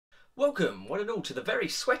Welcome, one and all, to the very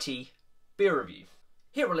sweaty beer review.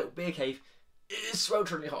 Here at a little beer cave, it is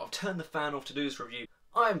swelteringly hot. I've turned the fan off to do this review.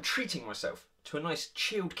 I am treating myself to a nice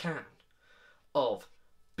chilled can of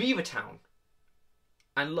Beavertown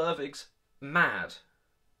and Lervig's M.A.D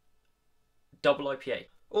double IPA,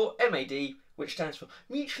 or M.A.D, which stands for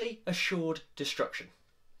Mutually Assured Destruction.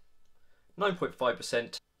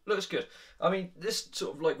 9.5%. Looks good. I mean, this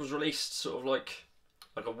sort of was released sort of like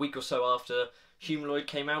a week or so after Humanoid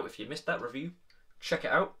came out. If you missed that review, check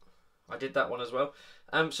it out. I did that one as well.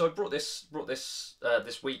 So I brought this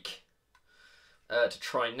this week to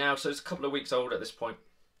try now. So it's a couple of weeks old at this point.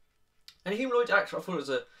 And Humanoid, actually, I thought it was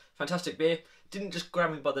a fantastic beer. Didn't just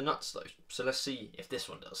grab me by the nuts though. So let's see if this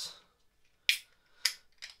one does.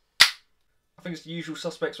 I think it's the usual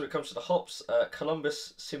suspects when it comes to the hops.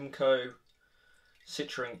 Columbus, Simcoe,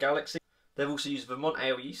 Citra and Galaxy. They've also used Vermont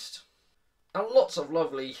ale yeast. And lots of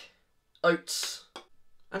lovely oats.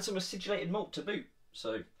 And some acidulated malt to boot.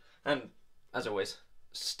 So, and as always,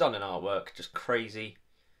 stunning artwork. Just crazy.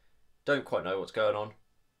 Don't quite know what's going on.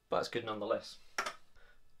 But it's good nonetheless.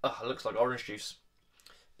 Oh, it looks like orange juice.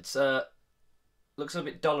 It's looks a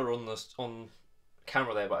bit duller on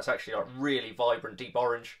camera there, but it's actually like really vibrant, deep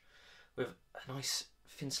orange. With a nice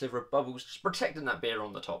thin sliver of bubbles, just protecting that beer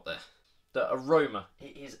on the top there. The aroma,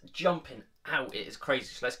 it is jumping out, it is crazy.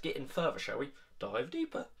 So let's get in further, shall we? Dive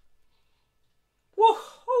deeper.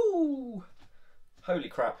 Woohoo! Holy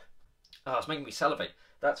crap. Ah, it's making me salivate.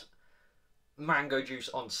 That's mango juice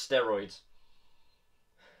on steroids.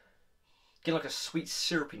 Getting like a sweet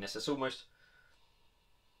syrupiness. It's almost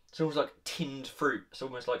like tinned fruit. It's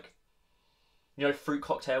almost like, you know, fruit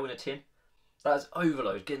cocktail in a tin. That's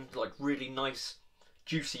overload, getting like really nice,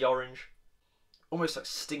 juicy orange. Almost like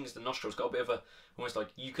stings the nostrils. Got a bit of a, almost like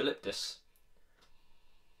eucalyptus.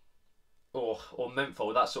 Or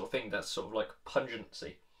menthol, that sort of thing. That's sort of like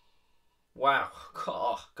pungency. Wow.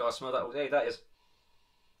 God, smell that all day.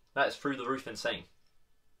 That is through the roof insane.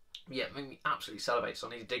 Yeah, it made me absolutely salivate, so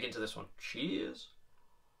I need to dig into this one. Cheers.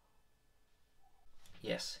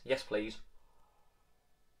 Yes, please.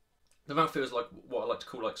 The mouth feels like what I like to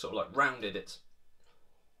call like sort of like rounded. It's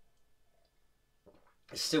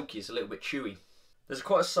silky. It's a little bit chewy. There's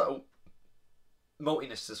quite a subtle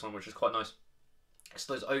maltiness to this one, which is quite nice. It's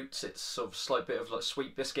those oats. It's sort of a slight bit of like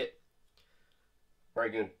sweet biscuit. Very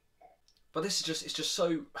good. But this is it's just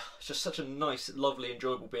such a nice, lovely,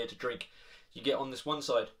 enjoyable beer to drink. You get on this one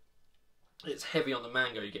side, it's heavy on the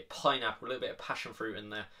mango. You get pineapple, a little bit of passion fruit in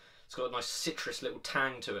there. It's got a nice citrus little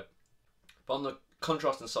tang to it. But on the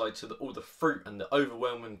contrasting side to all the fruit and the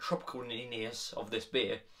overwhelming tropical-ness of this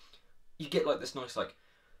beer, you get like this nice like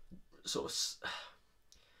sort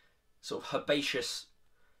of herbaceous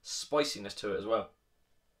spiciness to it as well.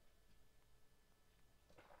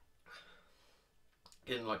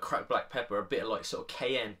 Getting like cracked black pepper, a bit of like sort of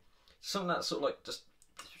cayenne, something that sort of like just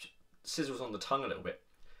sizzles on the tongue a little bit,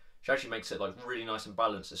 which actually makes it like really nice and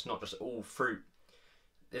balanced. It's not just all fruit.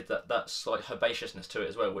 That slight herbaceousness to it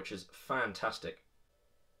as well, which is fantastic.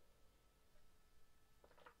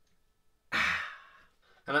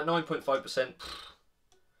 And at 9.5%,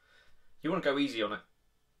 you want to go easy on it,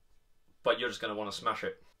 but you're just going to want to smash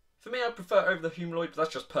it. For me, I prefer it over the Humanoid, but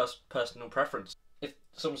that's just personal preference. If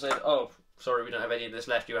someone said, oh, sorry, we don't have any of this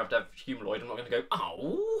left, you have to have Humanoid, I'm not going to go,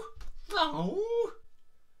 oh.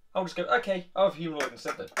 I'll just go, okay, I'll have Humanoid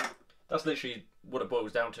instead then. That's literally what it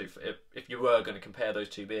boils down to if you were going to compare those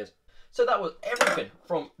two beers. So that was everything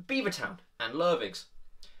from Beavertown and Lervig's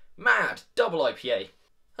M.A.D double IPA.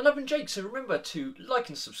 And I've been Jake, so remember to like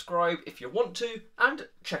and subscribe if you want to, and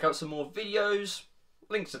check out some more videos.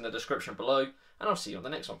 Links in the description below, and I'll see you on the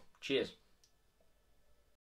next one. Cheers.